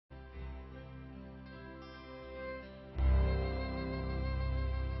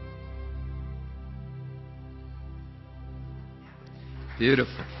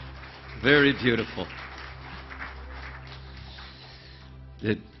Beautiful. Very beautiful.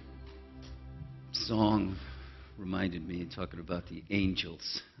 That song reminded me, talking about the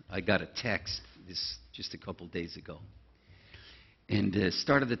angels. I got a text just a couple days ago. And the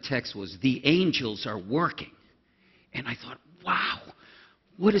start of the text was, "The angels are working." And I thought, wow,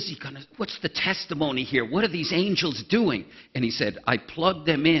 what's the testimony here? What are these angels doing? And he said, "I plugged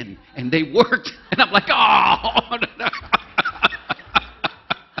them in and they worked." And I'm like, oh, no.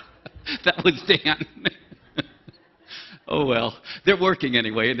 That was Dan. Oh, well, they're working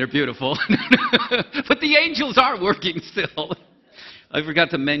anyway, and they're beautiful. But the angels are working still. I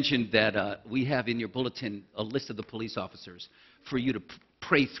forgot to mention that we have in your bulletin a list of the police officers for you to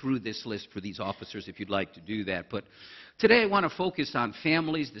pray through this list for these officers if you'd like to do that. But today I want to focus on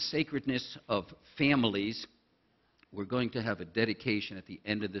families, the sacredness of families. We're going to have a dedication at the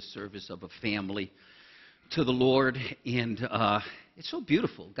end of the service of a family to the Lord, and it's so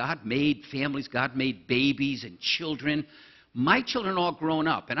beautiful. God made families, God made babies and children. My children are all grown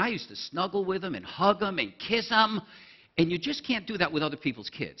up, and I used to snuggle with them and hug them and kiss them, and you just can't do that with other people's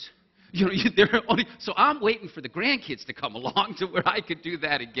kids. So I'm waiting for the grandkids to come along to where I could do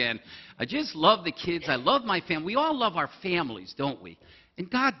that again. I just love the kids. I love my family. We all love our families, don't we? And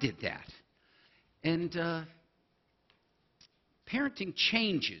God did that. And parenting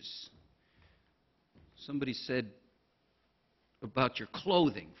changes. Somebody said about your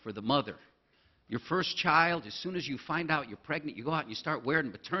clothing for the mother. Your first child, as soon as you find out you're pregnant, you go out and you start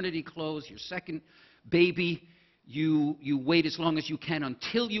wearing maternity clothes. Your second baby, you wait as long as you can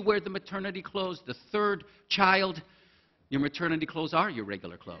until you wear the maternity clothes. The third child, your maternity clothes are your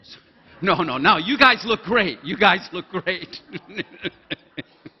regular clothes. No, you guys look great. You guys look great.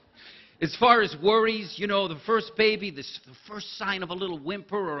 As far as worries, the first baby, the first sign of a little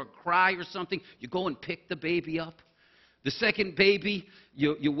whimper or a cry or something, you go and pick the baby up. The second baby,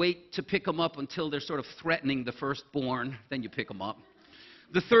 you wait to pick them up until they're sort of threatening the firstborn, then you pick them up.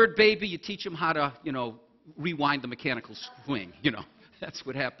 The third baby, you teach them how to, rewind the mechanical swing. That's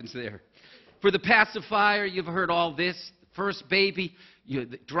what happens there. For the pacifier, you've heard all this. First baby,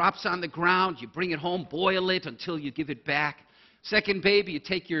 it drops on the ground, you bring it home, boil it until you give it back. Second baby, you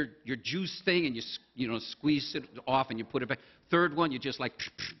take your juice thing and you squeeze it off and you put it back. Third one, you just like...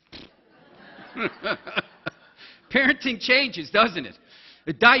 Parenting changes, doesn't it?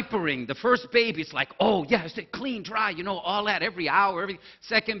 The diapering, the first baby, it's like, oh, yeah, it's clean, dry, all that, every hour.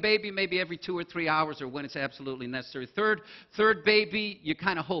 Second baby, maybe every 2 or 3 hours or when it's absolutely necessary. Third baby, you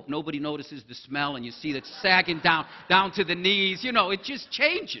kind of hope nobody notices the smell and you see that sagging down to the knees. It just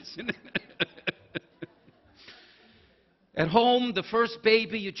changes. At home, the first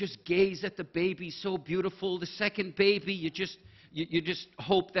baby, you just gaze at the baby, so beautiful. The second baby, you just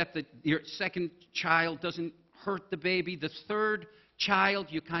hope that your second child doesn't hurt the baby. The third child,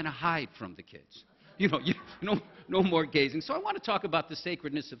 you kind of hide from the kids. No more gazing. So I want to talk about the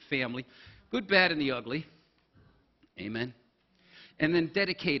sacredness of family, good, bad, and the ugly. Amen. And then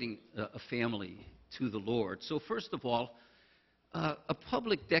dedicating a family to the Lord. So first of all, a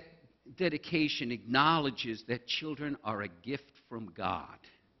public dedication acknowledges that children are a gift from God.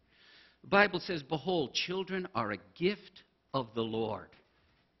 The Bible says, "Behold, children are a gift of the Lord."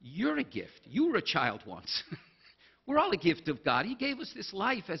 You're a gift. You were a child once. We're all a gift of God. He gave us this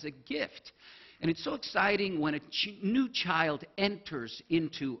life as a gift. And it's so exciting when a new child enters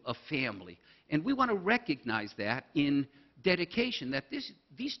into a family. And we want to recognize that in dedication, that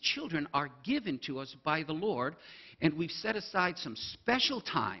these children are given to us by the Lord. And we've set aside some special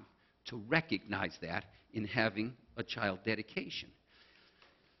time to recognize that in having a child dedication.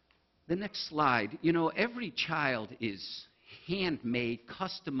 The next slide. Every child is handmade,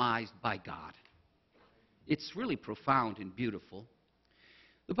 customized by God. It's really profound and beautiful.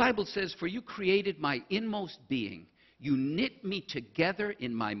 The Bible says, "For you created my inmost being. You knit me together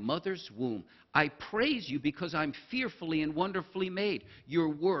in my mother's womb. I praise you because I'm fearfully and wonderfully made. Your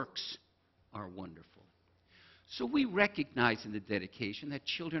works are wonderful." So we recognize in the dedication that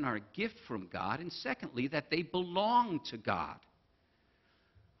children are a gift from God, and secondly, that they belong to God.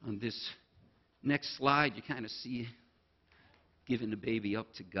 On this next slide, you kind of see giving the baby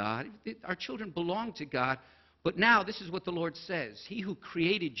up to God. Our children belong to God, but now this is what the Lord says. "He who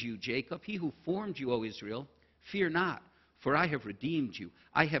created you, Jacob, he who formed you, O Israel, fear not, for I have redeemed you.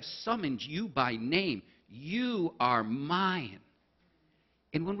 I have summoned you by name. You are mine."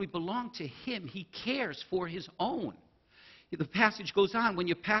 And when we belong to Him, He cares for His own. The passage goes on, "When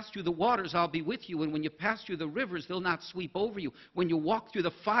you pass through the waters, I'll be with you. And when you pass through the rivers, they'll not sweep over you. When you walk through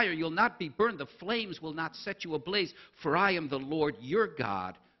the fire, you'll not be burned. The flames will not set you ablaze. For I am the Lord your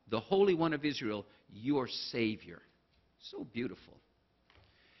God, the Holy One of Israel, your Savior." So beautiful.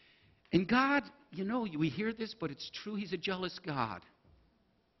 And God, we hear this, but it's true. He's a jealous God.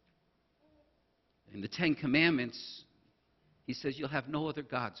 In the Ten Commandments, he says, you'll have no other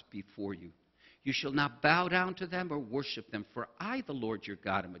gods before you. You shall not bow down to them or worship them, for I, the Lord your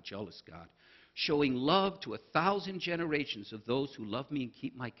God, am a jealous God, showing love to 1,000 generations of those who love me and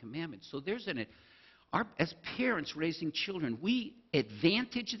keep my commandments. So as parents raising children, we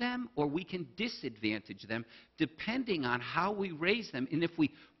advantage them or we can disadvantage them depending on how we raise them and if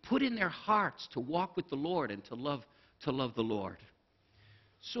we put in their hearts to walk with the Lord and to love the Lord.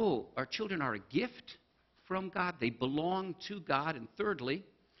 So our children are a gift from God. They belong to God. And thirdly,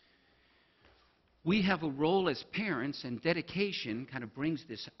 we have a role as parents, and dedication kind of brings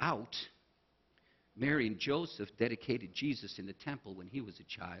this out. Mary and Joseph dedicated Jesus in the temple when he was a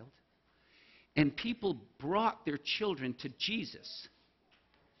child. And people brought their children to Jesus.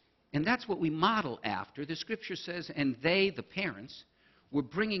 And that's what we model after. The scripture says, and they, the parents, were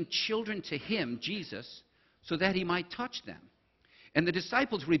bringing children to him, Jesus, so that he might touch them. And the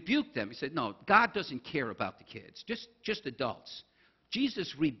disciples rebuked them. He said, no, God doesn't care about the kids, just adults.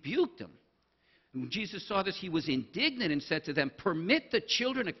 Jesus rebuked them. And when Jesus saw this, he was indignant and said to them, permit the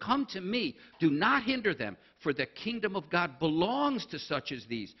children to come to me. Do not hinder them, for the kingdom of God belongs to such as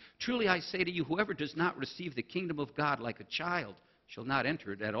these. Truly I say to you, whoever does not receive the kingdom of God like a child shall not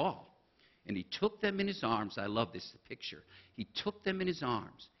enter it at all. And he took them in his arms. I love this picture. He took them in his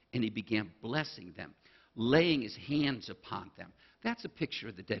arms, and he began blessing them, laying his hands upon them. That's a picture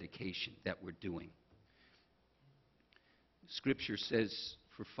of the dedication that we're doing. Scripture says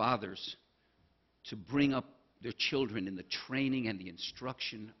for fathers to bring up their children in the training and the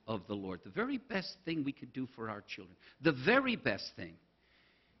instruction of the Lord. The very best thing we could do for our children, the very best thing,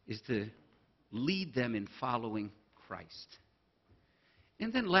 is to lead them in following Christ.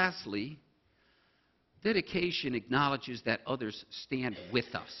 And then lastly, dedication acknowledges that others stand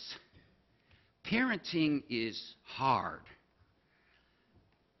with us. Parenting is hard.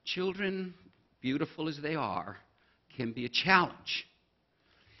 Children, beautiful as they are, can be a challenge.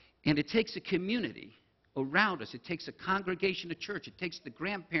 And it takes a community around us. It takes a congregation, a church. It takes the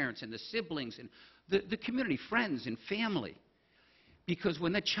grandparents and the siblings and the community, friends and family. Because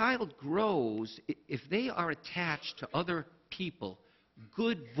when the child grows, if they are attached to other people,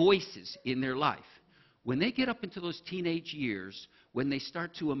 good voices in their life, when they get up into those teenage years, when they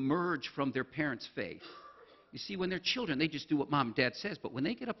start to emerge from their parents' faith, you see, when they're children, they just do what mom and dad says. But when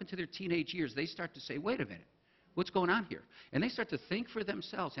they get up into their teenage years, they start to say, wait a minute, what's going on here? And they start to think for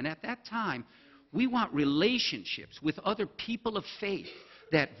themselves. And at that time, we want relationships with other people of faith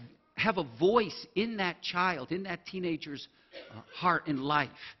that have a voice in that child, in that teenager's heart and life.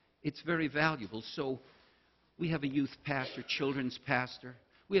 It's very valuable. So we have a youth pastor, children's pastor.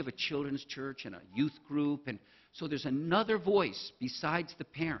 We have a children's church and a youth group. And so there's another voice besides the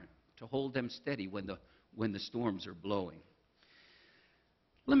parent to hold them steady when the storms are blowing.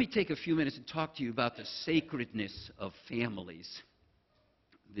 Let me take a few minutes and talk to you about the sacredness of families.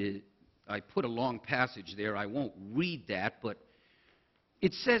 I put a long passage there. I won't read that, but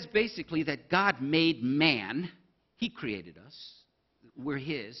it says basically that God made man. He created us. We're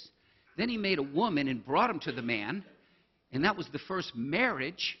his. Then he made a woman and brought him to the man, and that was the first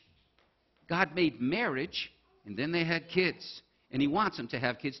marriage. God made marriage, and then they had kids. And he wants them to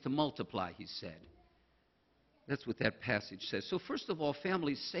have kids to multiply, he said. That's what that passage says. So first of all,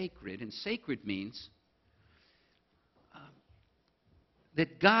 family is sacred, and sacred means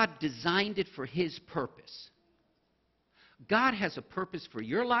that God designed it for his purpose. God has a purpose for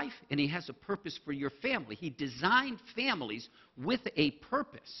your life, and he has a purpose for your family. He designed families with a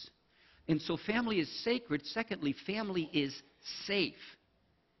purpose. And so family is sacred. Secondly, family is safe.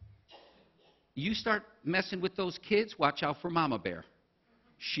 You start messing with those kids, watch out for Mama Bear.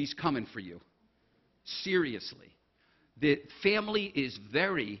 She's coming for you. Seriously. The family is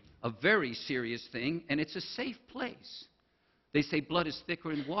a very serious thing, and it's a safe place. They say blood is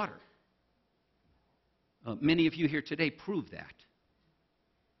thicker than water. Many of you here today prove that.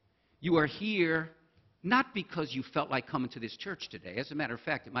 You are here not because you felt like coming to this church today. As a matter of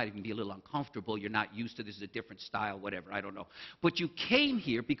fact, it might even be a little uncomfortable. You're not used to this. Is a different style, whatever. I don't know. But you came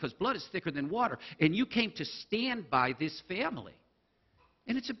here because blood is thicker than water, and you came to stand by this family.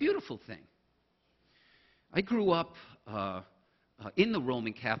 And it's a beautiful thing. I grew up in the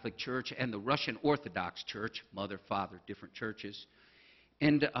Roman Catholic Church and the Russian Orthodox Church, mother, father, different churches.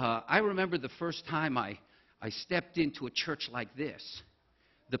 And I remember the first time I stepped into a church like this.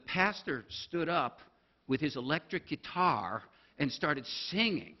 The pastor stood up with his electric guitar and started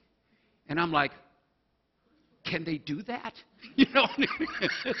singing. And I'm like, can they do that? You know,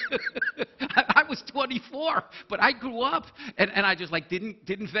 I was 24, but I grew up, and I just like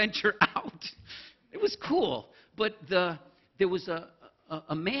didn't venture out. It was cool, but there was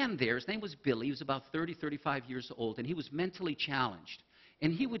a man there. His name was Billy. He was about 30, 35 years old, and he was mentally challenged,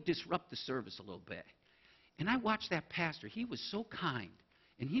 and he would disrupt the service a little bit. And I watched that pastor. He was so kind,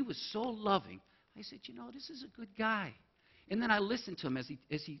 and he was so loving. I said, you know, this is a good guy. And then I listened to him as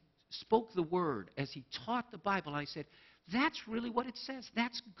he spoke the word, as he taught the Bible. I said, that's really what it says.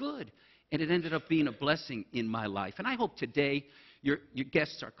 That's good. And it ended up being a blessing in my life. And I hope today your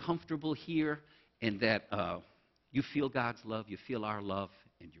guests are comfortable here and that you feel God's love, you feel our love,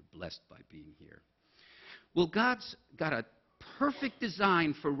 and you're blessed by being here. Well, God's got a perfect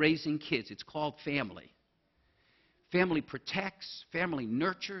design for raising kids. It's called family. Family protects, family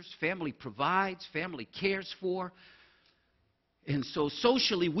nurtures, family provides, family cares for. And so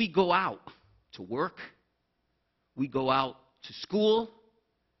socially, we go out to work, we go out to school,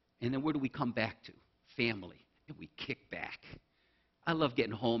 and then where do we come back to? Family. And we kick back. I love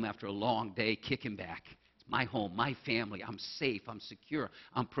getting home after a long day, kicking back. It's my home, my family. I'm safe, I'm secure,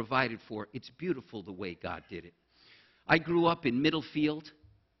 I'm provided for. It's beautiful the way God did it. I grew up in Middlefield,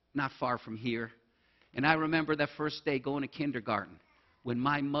 not far from here. And I remember that first day going to kindergarten when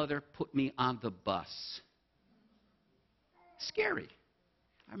my mother put me on the bus. Scary.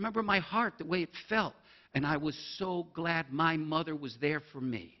 I remember my heart, the way it felt. And I was so glad my mother was there for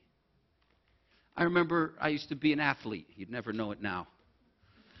me. I remember I used to be an athlete. You'd never know it now.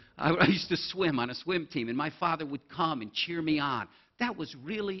 I used to swim on a swim team, and my father would come and cheer me on. That was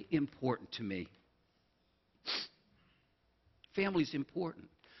really important to me. Family's important.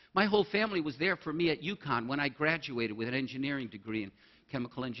 My whole family was there for me at UConn when I graduated with an engineering degree in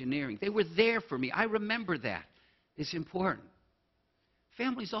chemical engineering. They were there for me. I remember that. It's important.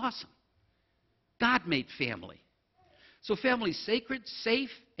 Family's awesome. God made family. So family's sacred, safe,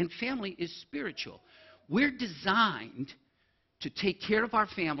 and family is spiritual. We're designed to take care of our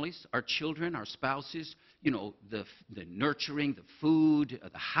families, our children, our spouses, you know, the nurturing, the food,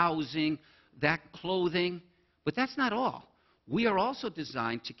 the housing, that clothing. But that's not all. We are also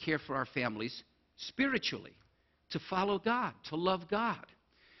designed to care for our families spiritually, to follow God, to love God.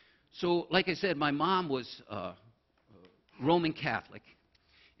 So, like I said, my mom was Roman Catholic,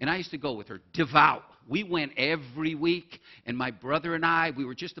 and I used to go with her, devout. We went every week, and my brother and I, we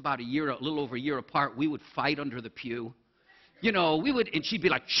were just about a little over a year apart. We would fight under the pew. You know, and she'd be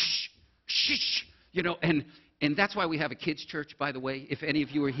like, shh, shh, shh, you know, and that's why we have a kids' church, by the way. If any of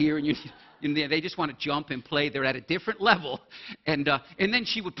you are here and they just want to jump and play, they're at a different level. And then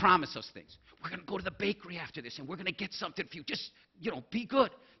she would promise us things. We're going to go to the bakery after this, and we're going to get something for you. Just, you know, be good.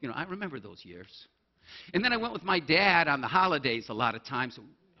 You know, I remember those years. And then I went with my dad on the holidays a lot of times.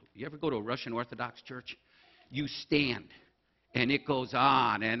 You ever go to a Russian Orthodox church? You stand, and it goes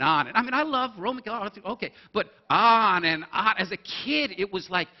on and on. And I mean, I love Roman Catholic, okay, but on and on. As a kid, it was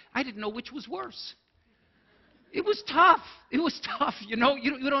like I didn't know which was worse. It was tough. It was tough. You know,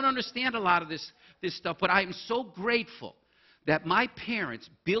 you don't understand a lot of this stuff, but I am so grateful that my parents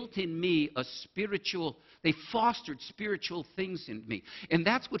built in me they fostered spiritual things in me. And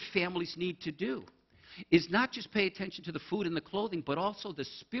that's what families need to do, is not just pay attention to the food and the clothing, but also the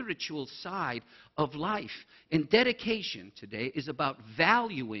spiritual side of life. And dedication today is about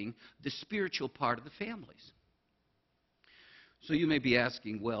valuing the spiritual part of the families. So you may be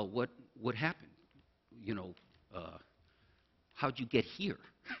asking, well, what happened? You know, how'd you get here?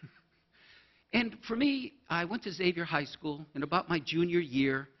 And for me, I went to Xavier High School, and about my junior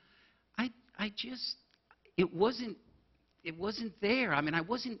year, it wasn't there. I mean, I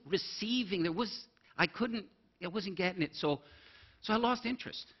wasn't receiving. I wasn't getting it. So I lost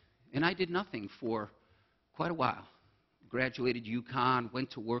interest, and I did nothing for quite a while. Graduated UConn, went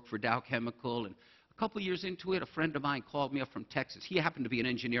to work for Dow Chemical, and a couple of years into it, a friend of mine called me up from Texas. He happened to be an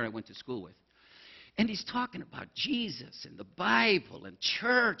engineer I went to school with. And he's talking about Jesus and the Bible and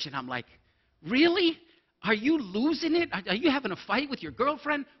church, and I'm like, really? Are you losing it? Are you having a fight with your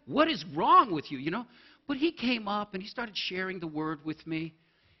girlfriend? What is wrong with you, you know? But he came up, and he started sharing the word with me.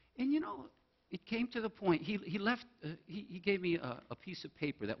 And, you know, it came to the point. He gave me a piece of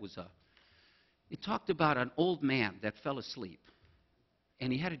paper that was it talked about an old man that fell asleep.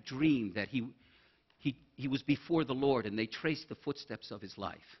 And he had a dream that he was before the Lord, and they traced the footsteps of his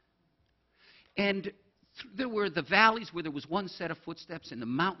life. And there were the valleys where there was one set of footsteps and the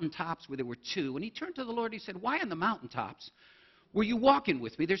mountaintops where there were two. And he turned to the Lord and he said, why on the mountaintops were you walking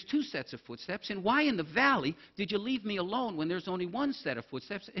with me? There's two sets of footsteps. And why in the valley did you leave me alone when there's only one set of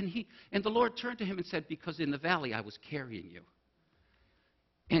footsteps? And the Lord turned to him and said, because in the valley I was carrying you.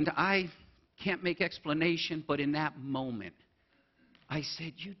 And I can't make explanation, but in that moment, I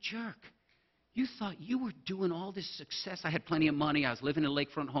said, you jerk. You thought you were doing all this success. I had plenty of money. I was living in a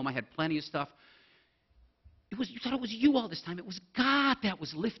lakefront home. I had plenty of stuff. You thought it was you all this time. It was God that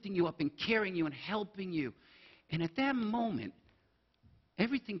was lifting you up and carrying you and helping you. And at that moment,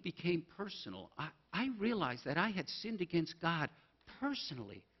 everything became personal. I realized that I had sinned against God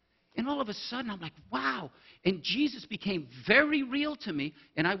personally. And all of a sudden, I'm like, wow. And Jesus became very real to me.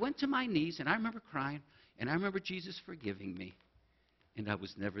 And I went to my knees, and I remember crying, and I remember Jesus forgiving me. And I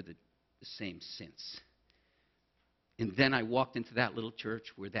was never the same since. And then I walked into that little church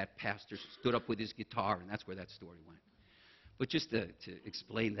where that pastor stood up with his guitar, and that's where that story went. But just to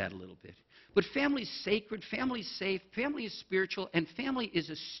explain that a little bit. But family is sacred, family is safe, family is spiritual, and family is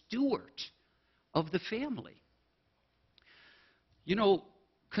a steward of the family. You know,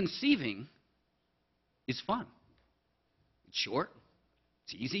 conceiving is fun. It's short.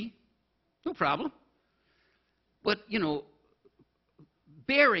 It's easy. No problem. But, you know,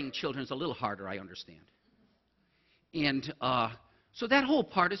 bearing children is a little harder, I understand. And so that whole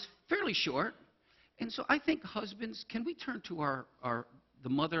part is fairly short. And so I think husbands, can we turn to the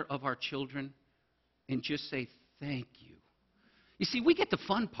mother of our children and just say, thank you. You see, we get the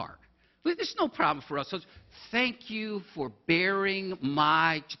fun part. There's no problem for us. So thank you for bearing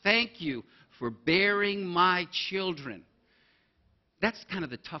my children. That's kind of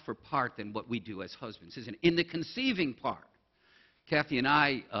the tougher part than what we do as husbands, isn't it? In the conceiving part, Kathy and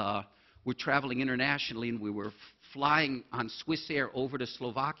I were traveling internationally, and we were flying on Swiss Air over to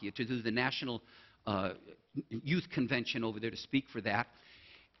Slovakia to do the national youth convention over there to speak for that.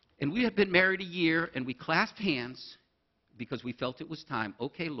 And we had been married a year, and we clasped hands because we felt it was time.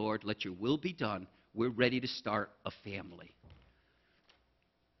 Okay, Lord, let your will be done. We're ready to start a family.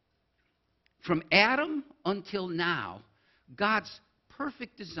 From Adam until now, God's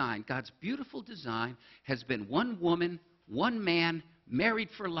perfect design, God's beautiful design has been one woman, one man, married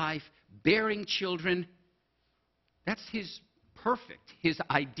for life, bearing children. That's his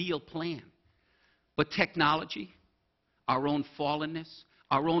ideal plan. But technology, our own fallenness,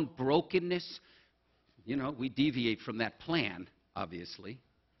 our own brokenness, you know, we deviate from that plan, obviously.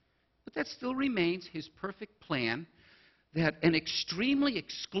 But that still remains his perfect plan, that an extremely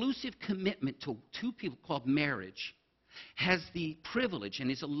exclusive commitment to two people called marriage has the privilege and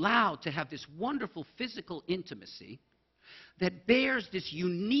is allowed to have this wonderful physical intimacy that bears this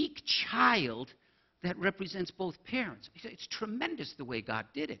unique child that represents both parents. It's tremendous the way God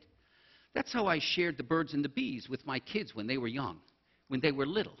did it. That's how I shared the birds and the bees with my kids when they were young, when they were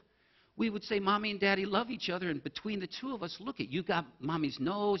little. We would say, Mommy and Daddy love each other, and between the two of us, look, you got Mommy's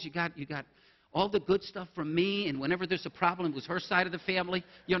nose, you got all the good stuff from me, and whenever there's a problem, it was her side of the family.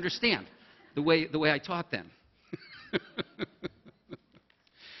 You understand the way I taught them.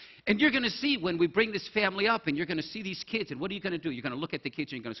 And you're going to see when we bring this family up, and you're going to see these kids, and what are you going to do? You're going to look at the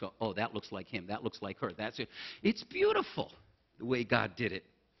kids, and you're going to go, oh, that looks like him, that looks like her. That's it. It's beautiful the way God did it.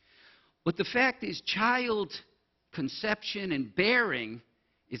 But the fact is, child conception and bearing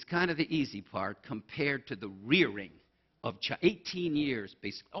is kind of the easy part compared to the rearing of 18 years,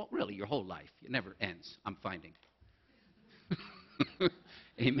 basically. Oh, really, your whole life. It never ends, I'm finding.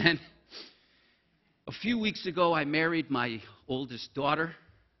 Amen. A few weeks ago, I married my oldest daughter.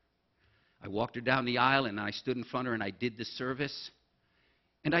 I walked her down the aisle, and I stood in front of her, and I did the service.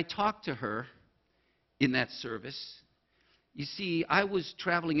 And I talked to her in that service. You see, I was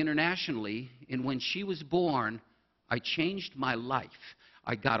traveling internationally, and when she was born, I changed my life.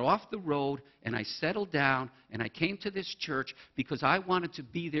 I got off the road, and I settled down, and I came to this church because I wanted to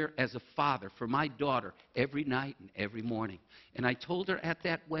be there as a father for my daughter every night and every morning. And I told her at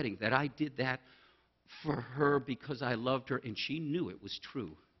that wedding that I did that for her because I loved her, and she knew it was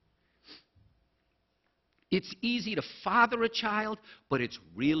true. It's easy to father a child, but it's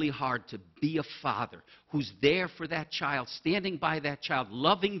really hard to be a father who's there for that child, standing by that child,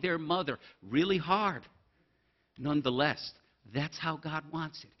 loving their mother. Really hard. Nonetheless, that's how God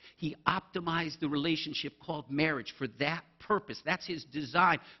wants it. He optimized the relationship called marriage for that purpose. That's his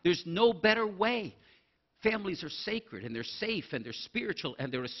design. There's no better way. Families are sacred, and they're safe, and they're spiritual, and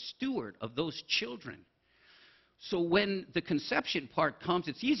they're a steward of those children. So when the conception part comes,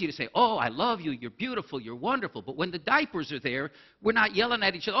 it's easy to say, oh, I love you, you're beautiful, you're wonderful. But when the diapers are there, we're not yelling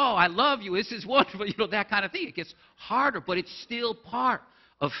at each other, oh, I love you, this is wonderful, that kind of thing. It gets harder, but it's still part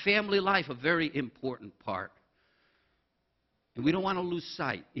of family life, a very important part. And we don't want to lose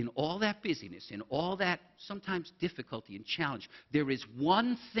sight in all that busyness, in all that sometimes difficulty and challenge. There is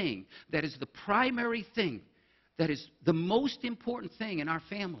one thing that is the primary thing, that is the most important thing in our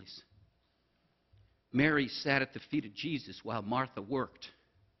families. Mary sat at the feet of Jesus while Martha worked.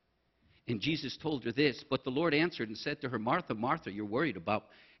 And Jesus told her this, but the Lord answered and said to her, Martha, Martha, you're worried about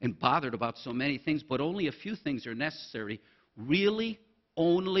and bothered about so many things, but only a few things are necessary. Really,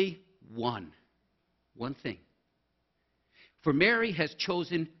 only one. One thing. For Mary has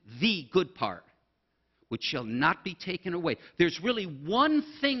chosen the good part, which shall not be taken away. There's really one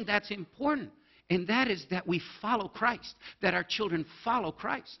thing that's important, and that is that we follow Christ, that our children follow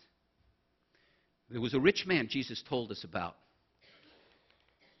Christ. There was a rich man Jesus told us about.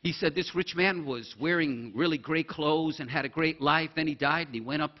 He said this rich man was wearing really great clothes and had a great life. Then he died and he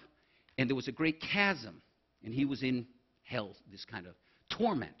went up, and there was a great chasm, and he was in hell, this kind of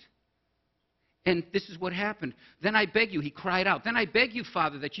torment. And this is what happened. Then I beg you, he cried out, then I beg you,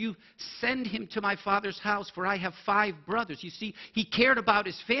 Father, that you send him to my father's house, for I have 5 brothers. You see, he cared about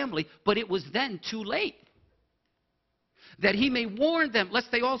his family, but it was then too late. That he may warn them,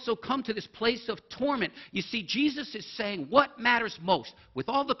 lest they also come to this place of torment. You see, Jesus is saying what matters most. With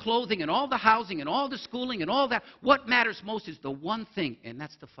all the clothing and all the housing and all the schooling and all that, what matters most is the one thing, and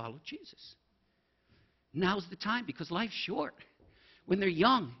that's to follow Jesus. Now's the time, because life's short. When they're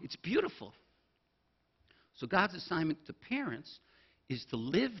young, it's beautiful. So God's assignment to parents is to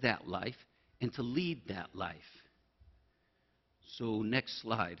live that life and to lead that life. So next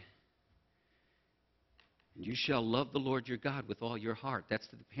slide. You shall love the Lord your God with all your heart. That's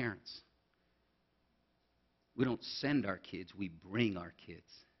to the parents. We don't send our kids, we bring our kids.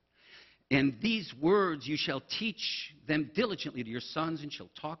 And these words you shall teach them diligently to your sons, and shall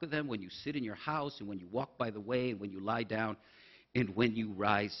talk of them when you sit in your house, and when you walk by the way, and when you lie down, and when you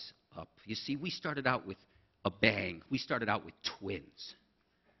rise up. You see, we started out with a bang. We started out with twins.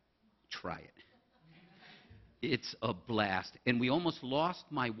 Try it. It's a blast. And we almost lost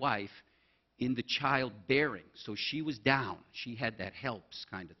my wife in the childbearing. So she was down. She had that helps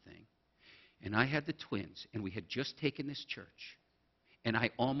kind of thing. And I had the twins, and we had just taken this church. And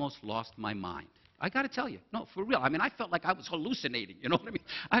I almost lost my mind. I got to tell you, no, for real. I mean, I felt like I was hallucinating. You know what I mean?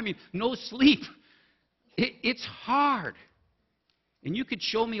 I mean, no sleep. It's hard. And you could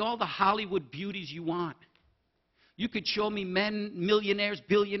show me all the Hollywood beauties you want. You could show me men, millionaires,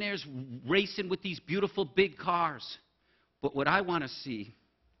 billionaires, racing with these beautiful big cars. But what I want to see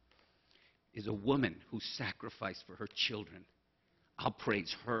is a woman who sacrificed for her children. I'll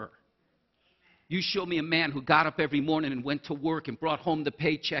praise her. You show me a man who got up every morning and went to work and brought home the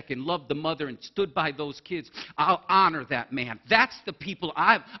paycheck and loved the mother and stood by those kids. I'll honor that man. That's the people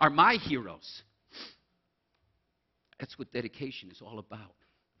are my heroes. That's what dedication is all about.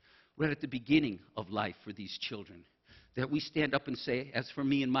 Right at the beginning of life for these children, that we stand up and say, as for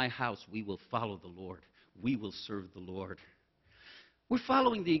me and my house, we will follow the Lord. We will serve the Lord. We're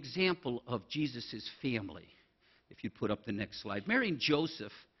following the example of Jesus' family. If you'd put up the next slide. Mary and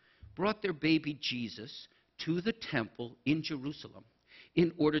Joseph brought their baby Jesus to the temple in Jerusalem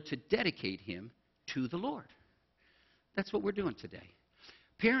in order to dedicate him to the Lord. That's what we're doing today.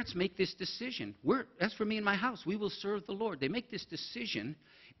 Parents make this decision. As for me and my house, we will serve the Lord. They make this decision,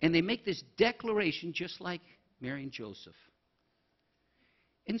 and they make this declaration just like Mary and Joseph.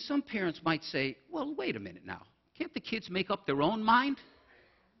 And some parents might say, well, wait a minute now. Can't the kids make up their own mind?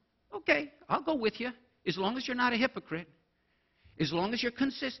 Okay, I'll go with you, as long as you're not a hypocrite, as long as you're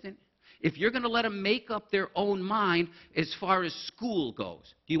consistent. If you're going to let them make up their own mind as far as school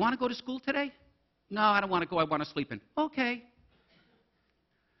goes. Do you want to go to school today? No, I don't want to go. I want to sleep in. Okay.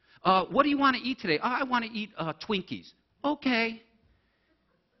 What do you want to eat today? Oh, I want to eat Twinkies. Okay.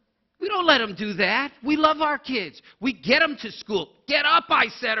 We don't let them do that. We love our kids. We get them to school. Get up, I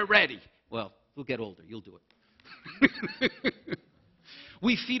said already. Well, we'll get older. You'll do it.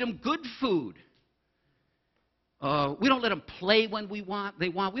 We feed them good food. We don't let them play when they want.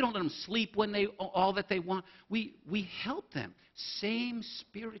 We don't let them sleep when all that they want. We help them. Same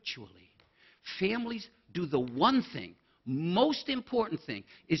spiritually. Families do the one thing. Most important thing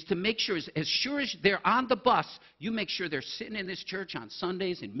is to make sure, as sure as they're on the bus, you make sure they're sitting in this church on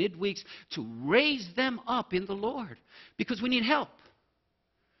Sundays and midweeks to raise them up in the Lord. Because we need help.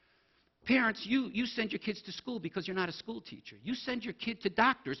 Parents, you send your kids to school because you're not a school teacher. You send your kid to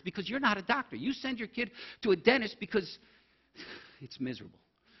doctors because you're not a doctor. You send your kid to a dentist because it's miserable.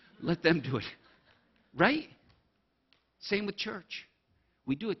 Let them do it. Right? Same with church.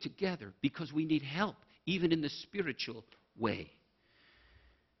 We do it together because we need help, even in the spiritual way.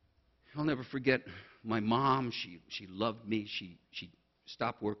 I'll never forget my mom. She loved me. She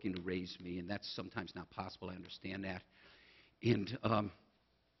stopped working to raise me, and that's sometimes not possible. I understand that. And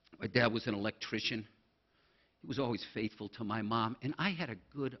my dad was an electrician. He was always faithful to my mom, and I had a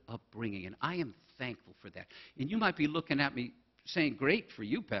good upbringing, and I am thankful for that. And you might be looking at me saying, great for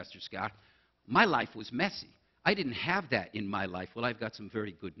you, Pastor Scott. My life was messy. I didn't have that in my life. Well, I've got some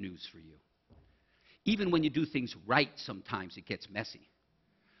very good news for you. Even when you do things right, sometimes it gets messy.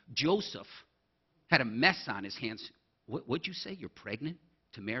 Joseph had a mess on his hands. What'd you say? You're pregnant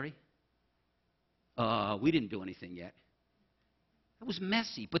to Mary? We didn't do anything yet. It was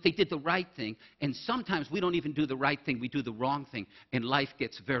messy, but they did the right thing. And sometimes we don't even do the right thing. We do the wrong thing, and life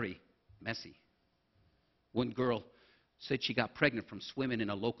gets very messy. One girl said she got pregnant from swimming in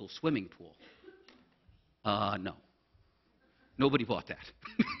a local swimming pool. No. Nobody bought that.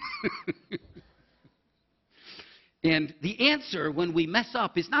 And the answer when we mess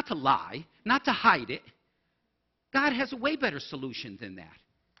up is not to lie, not to hide it. God has a way better solution than that.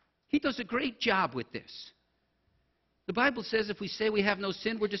 He does a great job with this. The Bible says if we say we have no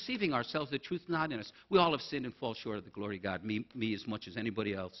sin, we're deceiving ourselves. The truth is not in us. We all have sinned and fall short of the glory of God, me as much as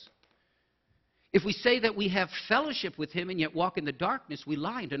anybody else. If we say that we have fellowship with Him and yet walk in the darkness, we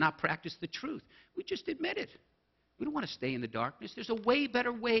lie and do not practice the truth. We just admit it. We don't want to stay in the darkness. There's a way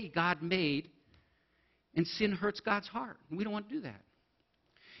better way God made, and sin hurts God's heart. And we don't want to do that.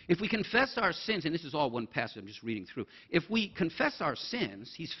 If we confess our sins, and this is all one passage I'm just reading through. If we confess our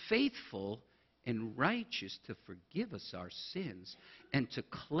sins, He's faithful and righteous to forgive us our sins and to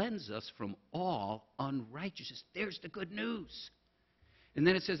cleanse us from all unrighteousness. There's the good news. And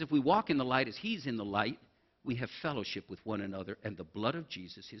then it says, if we walk in the light as He's in the light, we have fellowship with one another, and the blood of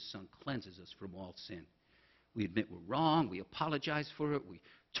Jesus, His Son, cleanses us from all sin. We admit we're wrong. We apologize for it. We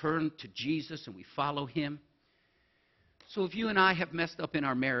turn to Jesus, and we follow Him. So if you and I have messed up in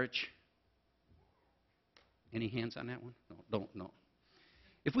our marriage, any hands on that one? No.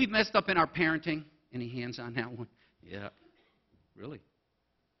 If we've messed up in our parenting, any hands on that one? Yeah, really.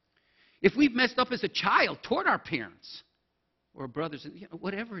 If we've messed up as a child toward our parents or brothers,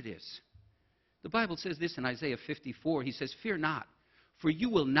 whatever it is. The Bible says this in Isaiah 54. He says, fear not, for you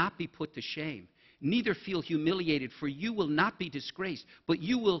will not be put to shame. Neither feel humiliated, for you will not be disgraced, but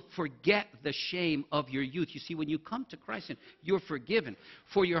you will forget the shame of your youth. You see, when you come to Christ, and you're forgiven.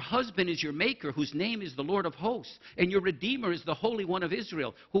 For your husband is your maker, whose name is the Lord of hosts, and your Redeemer is the Holy One of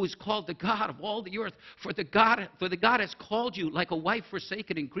Israel, who is called the God of all the earth. For the God has called you like a wife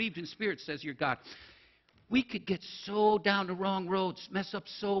forsaken and grieved in spirit, says your God. We could get so down the wrong roads, mess up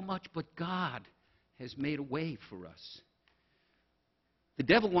so much, but God has made a way for us. The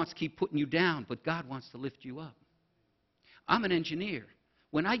devil wants to keep putting you down, but God wants to lift you up. I'm an engineer.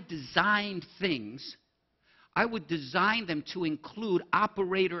 When I designed things, I would design them to include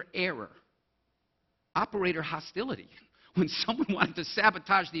operator error, operator hostility. When someone wanted to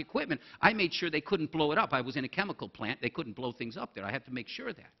sabotage the equipment, I made sure they couldn't blow it up. I was in a chemical plant. They couldn't blow things up there. I had to make sure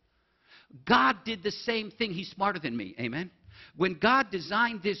of that. God did the same thing. He's smarter than me. Amen? When God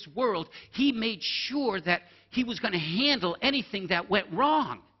designed this world, He made sure that He was going to handle anything that went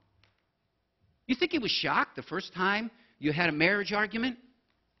wrong. You think He was shocked the first time you had a marriage argument?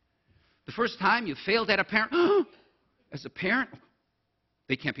 The first time you failed at a parent? As a parent?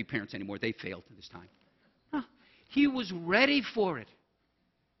 They can't be parents anymore. They failed this time. He was ready for it.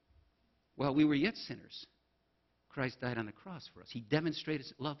 While we were yet sinners, Christ died on the cross for us. He demonstrated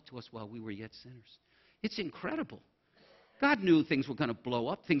His love to us while we were yet sinners. It's incredible. God knew things were going to blow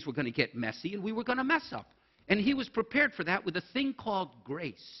up, things were going to get messy, and we were going to mess up. And He was prepared for that with a thing called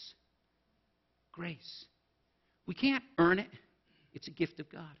grace. Grace. We can't earn it. It's a gift of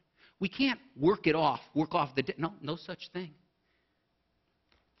God. We can't work off the debt. No such thing.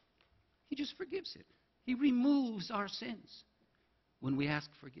 He just forgives it. He removes our sins when we ask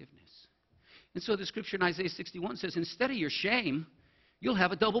forgiveness. And so the scripture in Isaiah 61 says, instead of your shame, you'll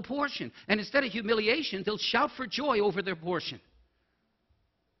have a double portion. And instead of humiliation, they'll shout for joy over their portion.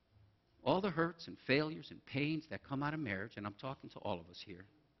 All the hurts and failures and pains that come out of marriage, and I'm talking to all of us here,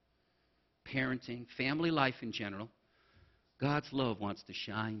 parenting, family life in general, God's love wants to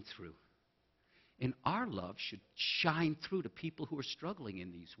shine through. And our love should shine through to people who are struggling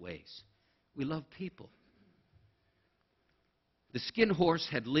in these ways. We love people. The skin horse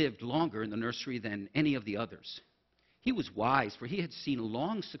had lived longer in the nursery than any of the others. He was wise, for he had seen a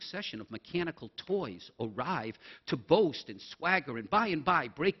long succession of mechanical toys arrive to boast and swagger and by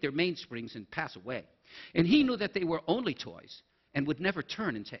break their mainsprings and pass away. And he knew that they were only toys and would never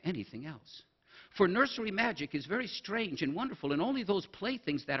turn into anything else. For nursery magic is very strange and wonderful, and only those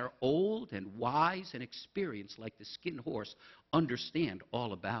playthings that are old and wise and experienced, like the skin horse, understand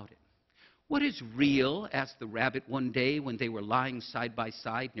all about it. What is real? Asked the rabbit one day when they were lying side by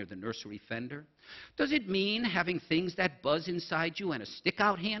side near the nursery fender. Does it mean having things that buzz inside you and a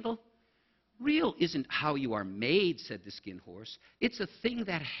stick-out handle? Real isn't how you are made, said the skin horse. It's a thing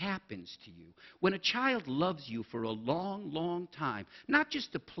that happens to you. When a child loves you for a long, long time, not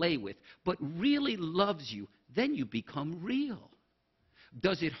just to play with, but really loves you, then you become real.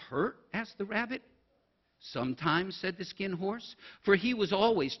 Does it hurt? Asked the rabbit. Sometimes, said the skin horse, for he was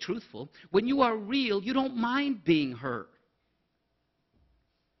always truthful. When you are real, you don't mind being hurt.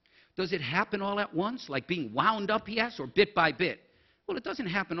 Does it happen all at once, like being wound up, he asked, or bit by bit? Well, it doesn't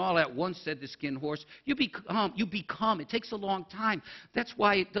happen all at once, said the skin horse. You become. It takes a long time. That's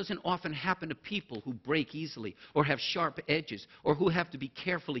why it doesn't often happen to people who break easily, or have sharp edges, or who have to be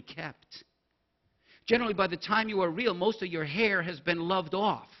carefully kept. Generally, by the time you are real, most of your hair has been loved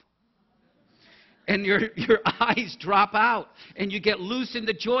off. And your eyes drop out, and you get loose in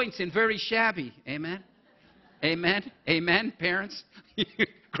the joints and very shabby. Amen? Amen? Amen, parents?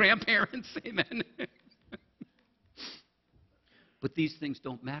 Grandparents? Amen? But these things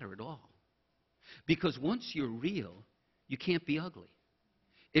don't matter at all. Because once you're real, you can't be ugly.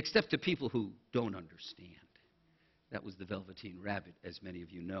 Except to people who don't understand. That was the Velveteen Rabbit, as many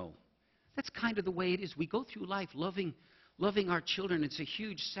of you know. That's kind of the way it is. We go through life loving our children. It's a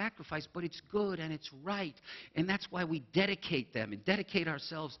huge sacrifice, but it's good and it's right. And that's why we dedicate them and dedicate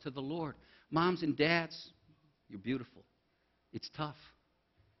ourselves to the Lord. Moms and dads, you're beautiful. It's tough,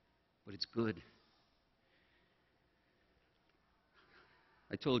 but it's good.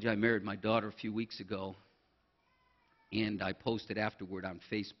 I told you I married my daughter a few weeks ago, and I posted afterward on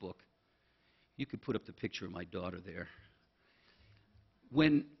Facebook. You could put up the picture of my daughter there.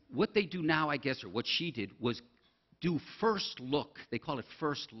 What they do now, I guess, or what she did, was do first look. They call it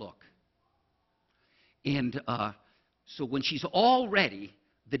first look. And so when she's all ready,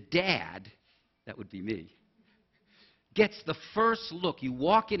 the dad, that would be me, gets the first look. You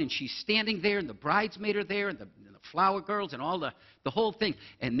walk in, and she's standing there, and the bridesmaid are there, and the flower girls, and all the whole thing.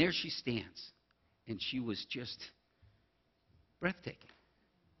 And there she stands. And she was just breathtaking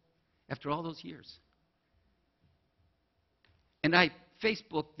after all those years. And I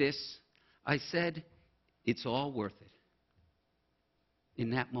Facebooked this. I said, it's all worth it.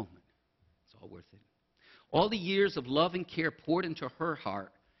 In that moment, it's all worth it. All the years of love and care poured into her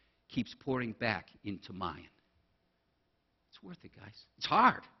heart keeps pouring back into mine. It's worth it, guys. It's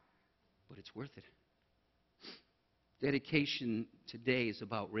hard, but it's worth it. Dedication today is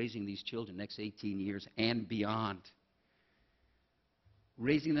about raising these children next 18 years and beyond.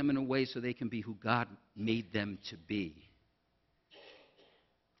 Raising them in a way so they can be who God made them to be.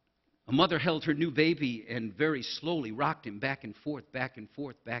 A mother held her new baby and very slowly rocked him back and forth, back and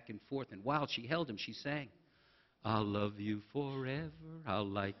forth, back and forth. And while she held him, she sang, I'll love you forever, I'll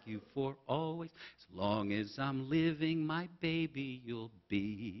like you for always. As long as I'm living, my baby you'll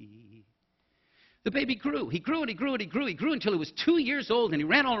be. The baby grew. He grew and he grew and he grew. He grew until he was 2 years old, and he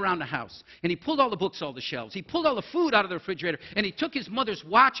ran all around the house. And he pulled all the books off the shelves. He pulled all the food out of the refrigerator. And he took his mother's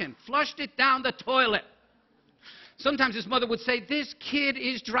watch and flushed it down the toilet. Sometimes his mother would say, this kid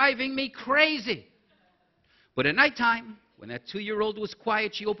is driving me crazy. But at nighttime, when that 2-year-old was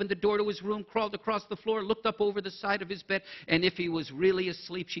quiet, she opened the door to his room, crawled across the floor, looked up over the side of his bed, and if he was really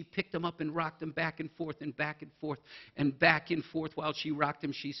asleep, she picked him up and rocked him back and forth and back and forth and back and forth. While she rocked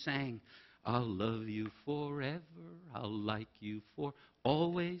him, she sang, I'll love you forever, I'll like you for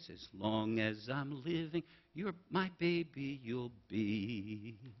always, as long as I'm living, you're my baby you'll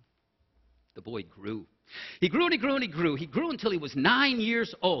be. The boy grew. He grew and he grew and he grew. He grew until he was 9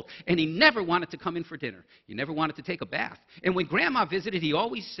 years old, and he never wanted to come in for dinner. He never wanted to take a bath. And when Grandma visited, he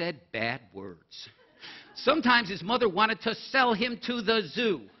always said bad words. Sometimes his mother wanted to sell him to the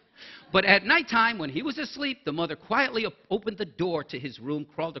zoo. But at nighttime, when he was asleep, the mother quietly opened the door to his room,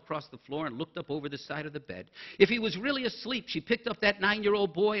 crawled across the floor, and looked up over the side of the bed. If he was really asleep, she picked up that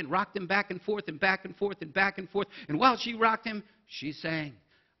 9-year-old boy and rocked him back and forth and back and forth and back and forth. And while she rocked him, she sang,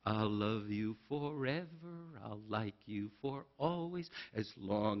 I'll love you forever, I'll like you for always, as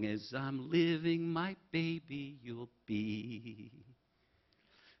long as I'm living, my baby you'll be.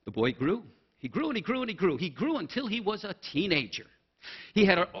 The boy grew. He grew and he grew and he grew. He grew until he was a teenager. He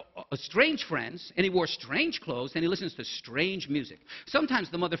had strange friends, and he wore strange clothes, and he listens to strange music. Sometimes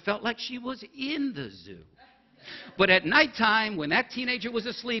the mother felt like she was in the zoo. But at nighttime, when that teenager was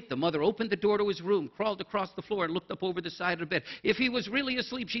asleep, the mother opened the door to his room, crawled across the floor, and looked up over the side of the bed. If he was really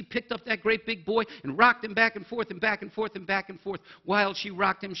asleep, she picked up that great big boy and rocked him back and forth and back and forth and back and forth. While she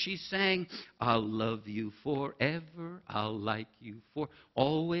rocked him, she sang, I'll love you forever, I'll like you for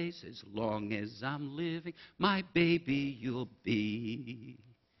always, as long as I'm living, my baby you'll be.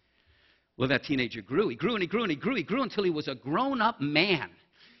 Well, that teenager grew. He grew and he grew and he grew. He grew until he was a grown-up man.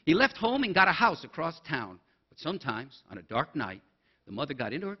 He left home and got a house across town. But sometimes, on a dark night, the mother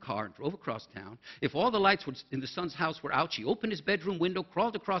got into her car and drove across town. If all the lights in the son's house were out, she opened his bedroom window,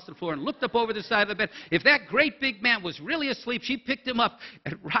 crawled across the floor, and looked up over the side of the bed. If that great big man was really asleep, she picked him up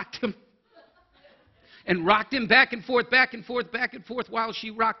and rocked him. and rocked him back and forth, back and forth, back and forth. While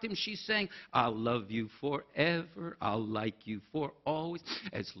she rocked him, she sang, I'll love you forever, I'll like you for always,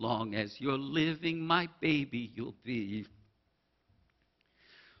 as long as you're living, my baby you'll be.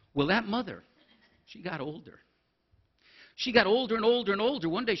 Well, that mother, she got older. She got older and older and older.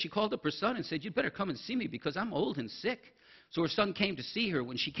 One day she called up her son and said, you'd better come and see me because I'm old and sick. So her son came to see her.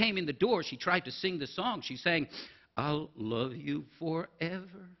 When she came in the door, she tried to sing the song. She sang, I'll love you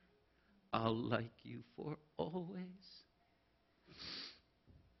forever, I'll like you for always.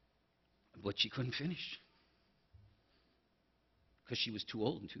 But she couldn't finish because she was too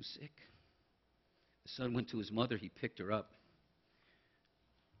old and too sick. The son went to his mother. He picked her up.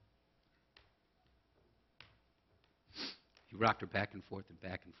 He rocked her back and forth and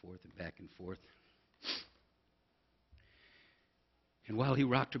back and forth and back and forth. And while he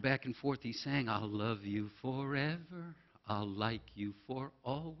rocked her back and forth, he sang, I'll love you forever, I'll like you for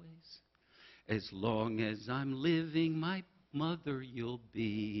always. As long as I'm living, my mother you'll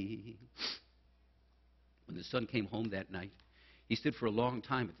be. When the son came home that night, he stood for a long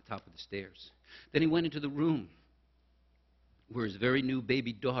time at the top of the stairs. Then he went into the room where his very new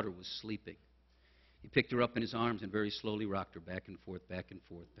baby daughter was sleeping. He picked her up in his arms and very slowly rocked her back and forth, back and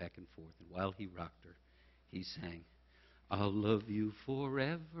forth, back and forth. And while he rocked her, he sang, I'll love you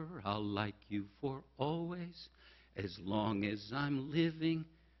forever, I'll like you for always. As long as I'm living,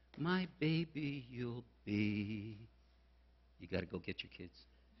 my baby you'll be. You got to go get your kids.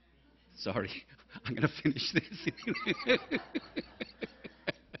 Sorry, I'm going to finish this.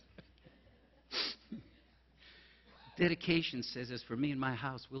 Dedication says, as for me and my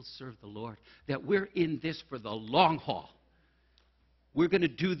house, we'll serve the Lord. That we're in this for the long haul. We're going to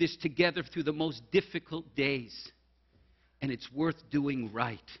do this together through the most difficult days. And it's worth doing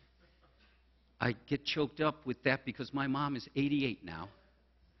right. I get choked up with that because my mom is 88 now.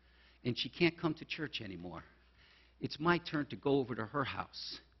 And she can't come to church anymore. It's my turn to go over to her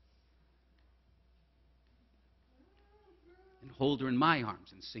house and hold her in my arms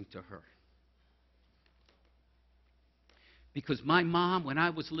and sing to her. Because my mom, when I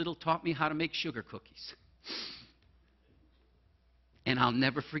was little, taught me how to make sugar cookies. And I'll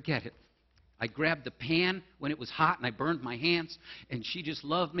never forget it. I grabbed the pan when it was hot and I burned my hands, and she just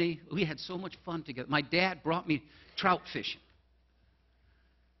loved me. We had so much fun together. My dad brought me trout fishing.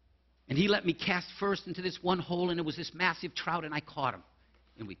 And he let me cast first into this one hole, and it was this massive trout, and I caught him.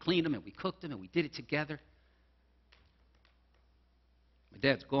 And we cleaned him, and we cooked him, and we did it together. My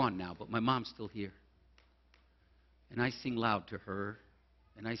dad's gone now, but my mom's still here. And I sing loud to her,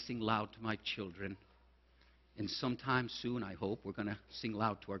 and I sing loud to my children. And sometime soon, I hope, we're going to sing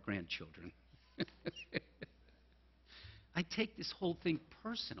loud to our grandchildren. I take this whole thing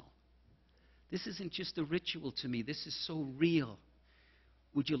personal. This isn't just a ritual to me. This is so real.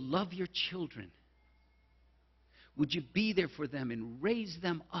 Would you love your children? Would you be there for them and raise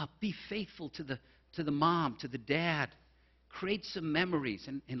them up? Be faithful to the mom, to the dad. Create some memories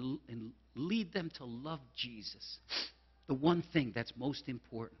and lead them to love Jesus. The one thing that's most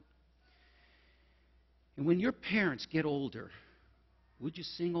important. And when your parents get older, would you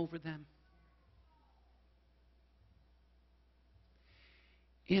sing over them?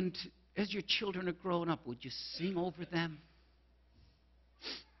 And as your children are growing up, would you sing over them?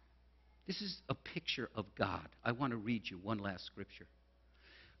 This is a picture of God. I want to read you one last scripture.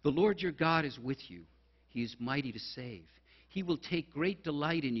 The Lord your God is with you. He is mighty to save. He will take great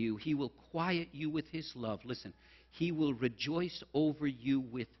delight in you. He will quiet you with his love. Listen, he will rejoice over you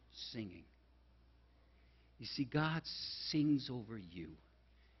with singing. You see, God sings over you.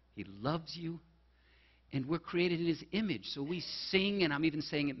 He loves you. And we're created in his image. So we sing, and I'm even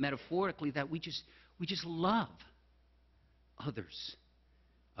saying it metaphorically, that we just love others.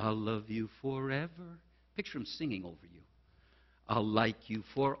 I'll love you forever. Picture him singing over you. I'll like you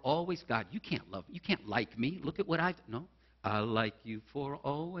for always. God, you can't love me. You can't like me. Look at what I've done. No. I'll like you for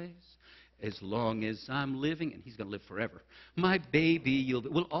always. As long as I'm living. And he's going to live forever. My baby, you'll be.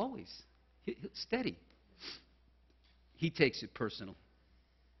 Well, always. Steady. He takes it personal.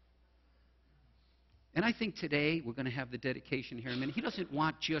 And I think today we're going to have the dedication here in a minute. He doesn't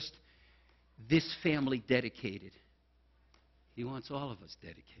want just this family dedicated. He wants all of us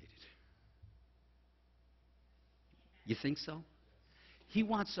dedicated. You think so? He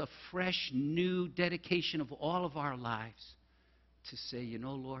wants a fresh, new dedication of all of our lives to say, you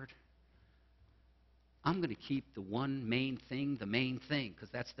know, Lord, I'm going to keep the one main thing, because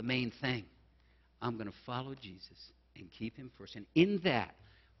that's the main thing. I'm going to follow Jesus and keep him first. And in that,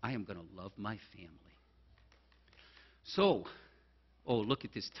 I am going to love my family. So, look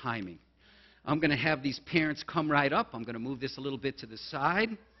at this timing. I'm going to have these parents come right up. I'm going to move this a little bit to the side.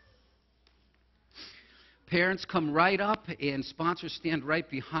 Parents, come right up, and sponsors stand right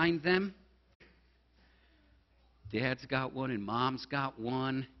behind them. Dad's got one, and Mom's got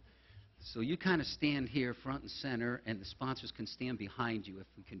one. So you kind of stand here front and center, and the sponsors can stand behind you if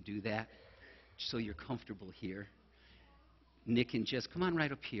we can do that, so you're comfortable here. Nick and Jess, come on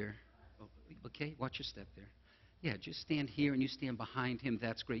right up here. Okay, watch your step there. Yeah, just stand here, and you stand behind him.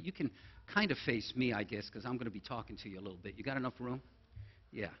 That's great. You can kind of face me, I guess, because I'm going to be talking to you a little bit. You got enough room?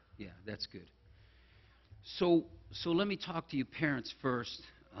 Yeah, that's good. So let me talk to you parents first.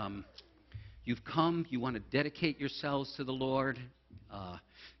 You've come, you want to dedicate yourselves to the Lord.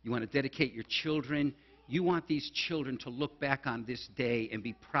 You want to dedicate your children. You want these children to look back on this day and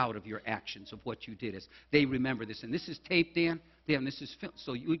be proud of your actions, of what you did as they remember this. And this is tape, Dan. Dan, this is film.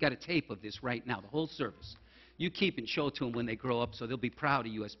 So we got a tape of this right now, the whole service. You keep and show it to them when they grow up, so they'll be proud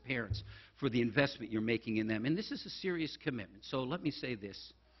of you as parents for the investment you're making in them. And this is a serious commitment. So let me say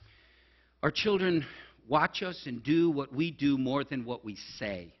this. Our children watch us and do what we do more than what we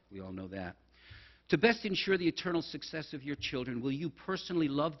say. We all know that. To best ensure the eternal success of your children, will you personally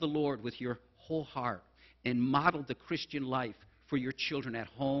love the Lord with your whole heart and model the Christian life for your children at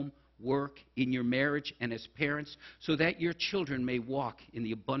home, work, in your marriage, and as parents, so that your children may walk in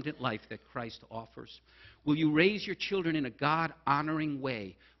the abundant life that Christ offers? Will you raise your children in a God-honoring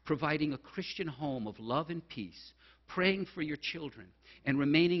way, providing a Christian home of love and peace, praying for your children, and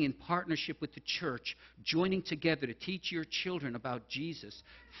remaining in partnership with the church, joining together to teach your children about Jesus,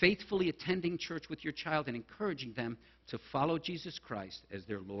 faithfully attending church with your child, and encouraging them to follow Jesus Christ as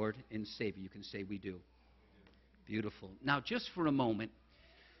their Lord and Savior? You can say we do. Beautiful. Now, just for a moment,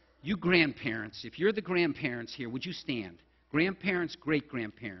 you grandparents, if you're the grandparents here, would you stand? Grandparents,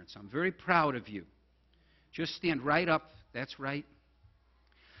 great-grandparents, I'm very proud of you. Just stand right up. That's right.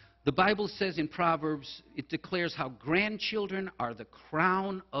 The Bible says in Proverbs, it declares how grandchildren are the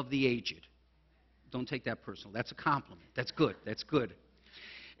crown of the aged. Don't take that personal. That's a compliment. That's good. That's good.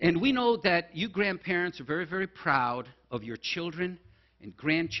 And we know that you grandparents are very, very proud of your children and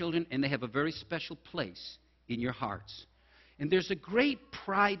grandchildren, and they have a very special place in your hearts. And there's a great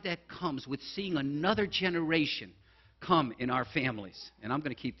pride that comes with seeing another generation come in our families. And I'm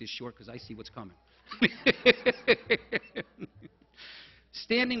going to keep this short because I see what's coming.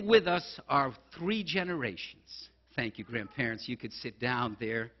 Standing with us are 3 generations. Thank you, grandparents. You could sit down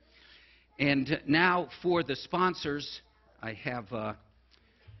there. And now for the sponsors, I have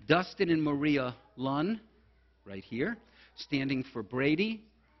Dustin and Maria Lunn right here, standing for Brady.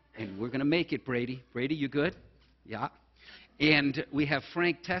 And we're going to make it, Brady. Brady, you good? Yeah. And we have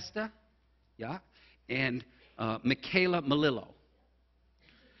Frank Testa. Yeah. And Michaela Malillo,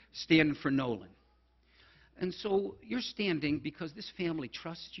 standing for Nolan. And so you're standing because this family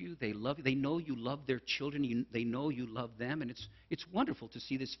trusts you. They love you. They know you love their children. They know you love them. And it's wonderful to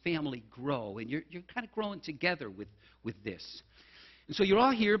see this family grow. And you're kind of growing together with this. And so you're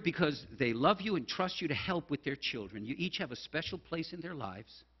all here because they love you and trust you to help with their children. You each have a special place in their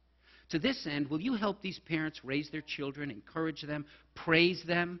lives. To this end, will you help these parents raise their children, encourage them, praise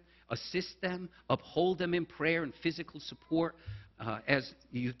them, assist them, uphold them in prayer and physical support as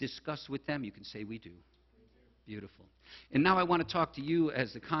you discuss with them? You can say we do. Beautiful. And now I want to talk to you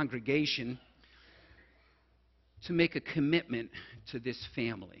as the congregation to make a commitment to this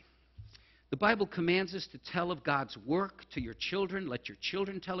family. The Bible commands us to tell of God's work to your children. Let your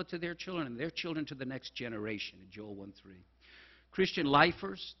children tell it to their children and their children to the next generation in Joel 1:3. Christian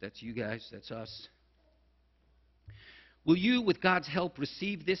lifers, that's you guys, that's us. Will you, with God's help,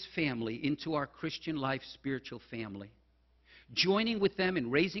 receive this family into our Christian life spiritual family? Joining with them in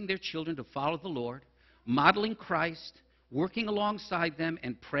raising their children to follow the Lord, modeling Christ, working alongside them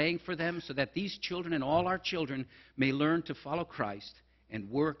and praying for them so that these children and all our children may learn to follow Christ and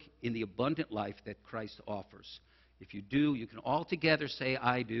work in the abundant life that Christ offers. If you do, you can all together say,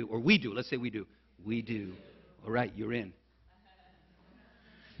 I do, or we do. Let's say we do. We do. All right, you're in.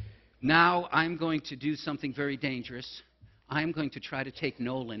 Now I'm going to do something very dangerous. I'm going to try to take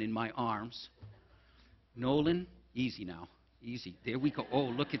Nolan in my arms. Nolan, easy now. Easy. There we go. Oh,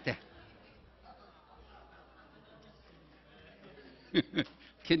 look at that.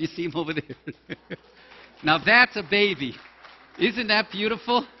 Can you see him over there? Now that's a baby. Isn't that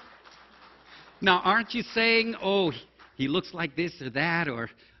beautiful? Now aren't you saying, oh, he looks like this or that, or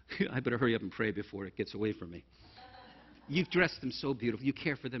I better hurry up and pray before it gets away from me. You've dressed them so beautifully. You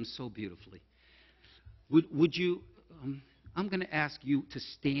care for them so beautifully. Would you, I'm going to ask you to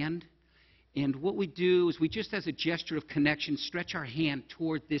stand. And what we do is we just, as a gesture of connection, stretch our hand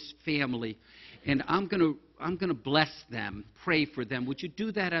toward this family. And I'm going to bless them, pray for them. Would you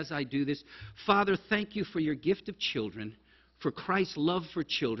do that as I do this? Father, thank you for your gift of children, for Christ's love for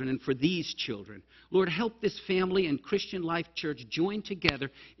children and for these children. Lord, help this family and Christian Life Church join together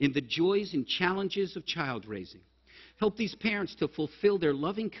in the joys and challenges of child raising. Help these parents to fulfill their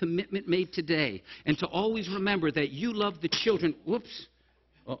loving commitment made today and to always remember that you love the children. Whoops.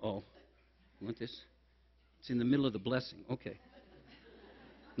 Uh-oh. You want this? It's in the middle of the blessing. Okay.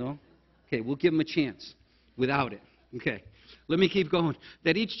 No? Okay, we'll give them a chance without it. Okay. Let me keep going.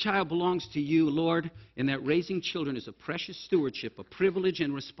 That each child belongs to you, Lord, and that raising children is a precious stewardship, a privilege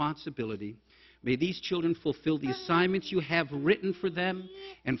and responsibility. May these children fulfill the assignments you have written for them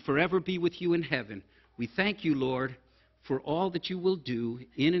and forever be with you in heaven. We thank you, Lord, for all that you will do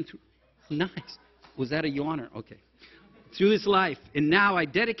in and through. Nice. Was that a yawner? Okay. Through this life. And now I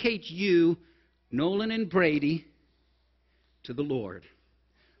dedicate you, Nolan and Brady, to the Lord.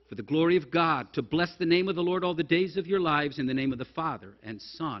 For the glory of God, to bless the name of the Lord all the days of your lives, in the name of the Father and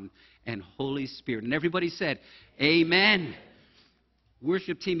Son and Holy Spirit. And everybody said, amen.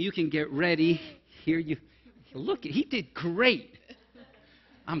 Worship team, you can get ready. Here you look, he did great.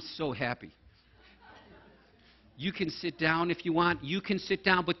 I'm so happy. You can sit down if you want. You can sit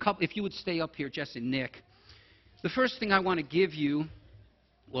down, but if you would stay up here, Jess and Nick. The first thing I want to give you,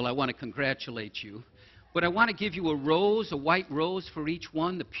 well, I want to congratulate you. But I want to give you a rose, a white rose for each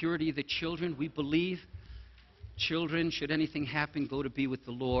one, the purity of the children. We believe children, should anything happen, go to be with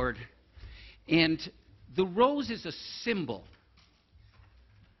the Lord. And the rose is a symbol.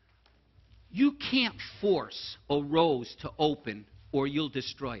 You can't force a rose to open or you'll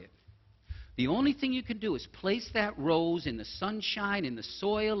destroy it. The only thing you can do is place that rose in the sunshine, in the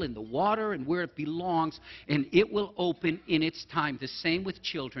soil, in the water, and where it belongs, and it will open in its time. The same with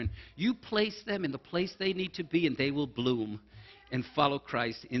children. You place them in the place they need to be, and they will bloom and follow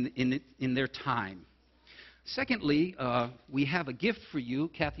Christ in their time. Secondly, we have a gift for you.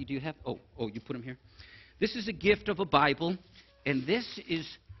 Kathy, do you have? Oh, you put them here. This is a gift of a Bible, and this is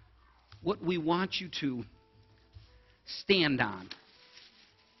what we want you to stand on.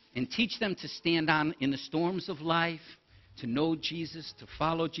 And teach them to stand on in the storms of life, to know Jesus, to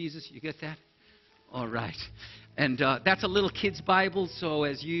follow Jesus. You get that? All right. And that's a little kid's Bible, so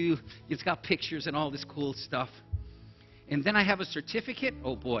it's got pictures and all this cool stuff. And then I have a certificate.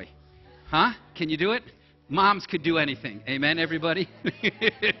 Oh, boy. Huh? Can you do it? Moms could do anything. Amen, everybody?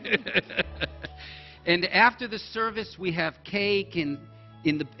 And after the service, we have cake and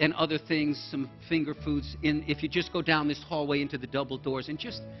other things, some finger foods. If you just go down this hallway into the double doors and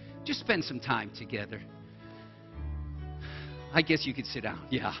just spend some time together. I guess you could sit down.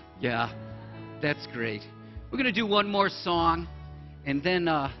 Yeah, that's great. We're going to do one more song, and then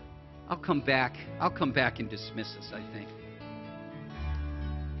I'll come back. I'll come back and dismiss us, I think.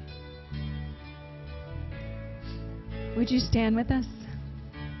 Would you stand with us?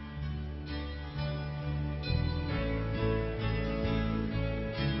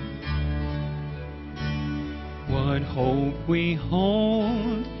 What hope we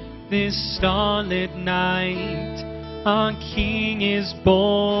hold this starlit night. Our King is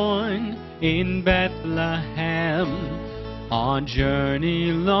born in Bethlehem. Our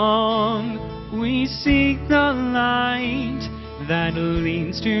journey long, we seek the light that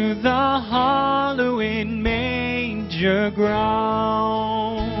leads to the hollow in manger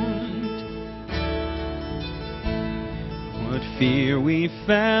ground. What fear we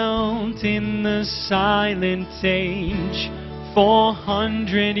felt in the silent age,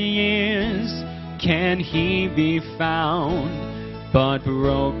 400 years can he be found, but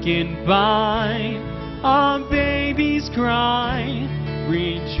broken by our baby's cry,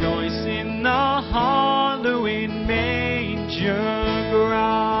 rejoice in the hollow in manger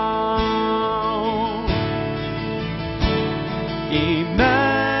ground.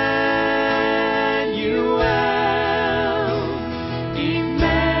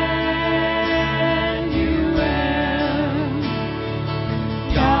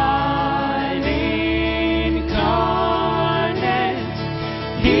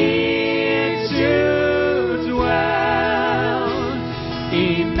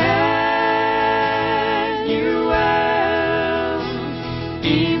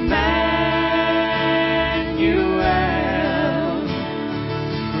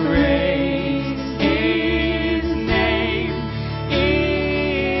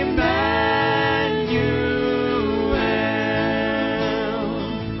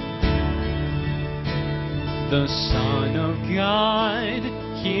 The Son of God,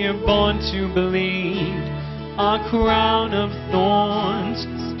 here born to bleed, a crown of thorns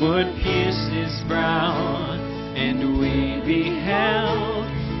would pierce his brow, and we beheld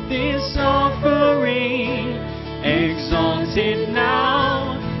this offering, exalted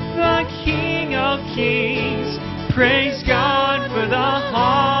now, the King of Kings, praise God.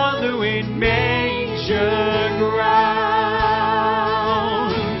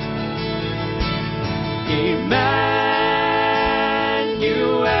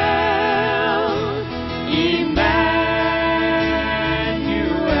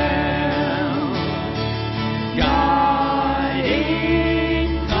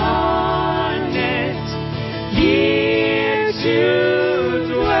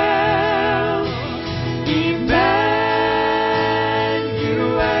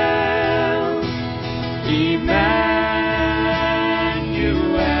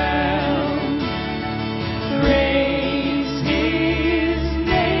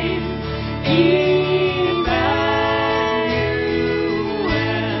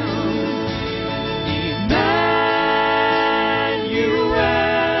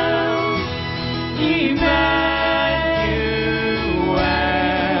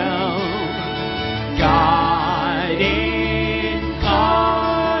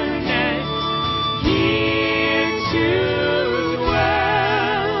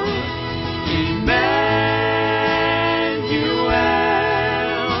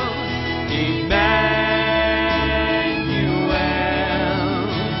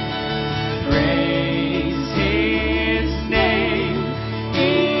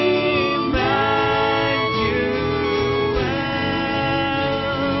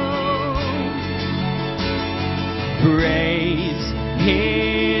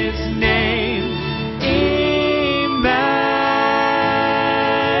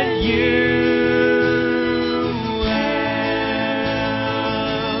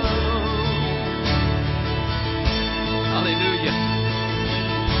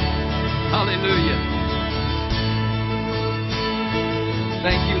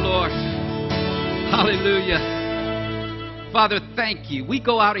 Thank you, Lord. Hallelujah. Father, thank you. We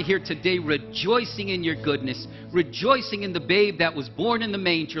go out of here today rejoicing in your goodness, rejoicing in the babe that was born in the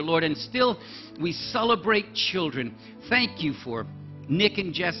manger, Lord, and still we celebrate children. Thank you for Nick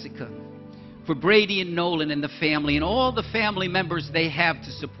and Jessica, for Brady and Nolan and the family, and all the family members they have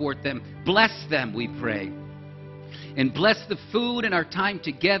to support them. Bless them, we pray. And bless the food and our time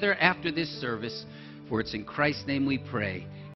together after this service, for it's in Christ's name we pray.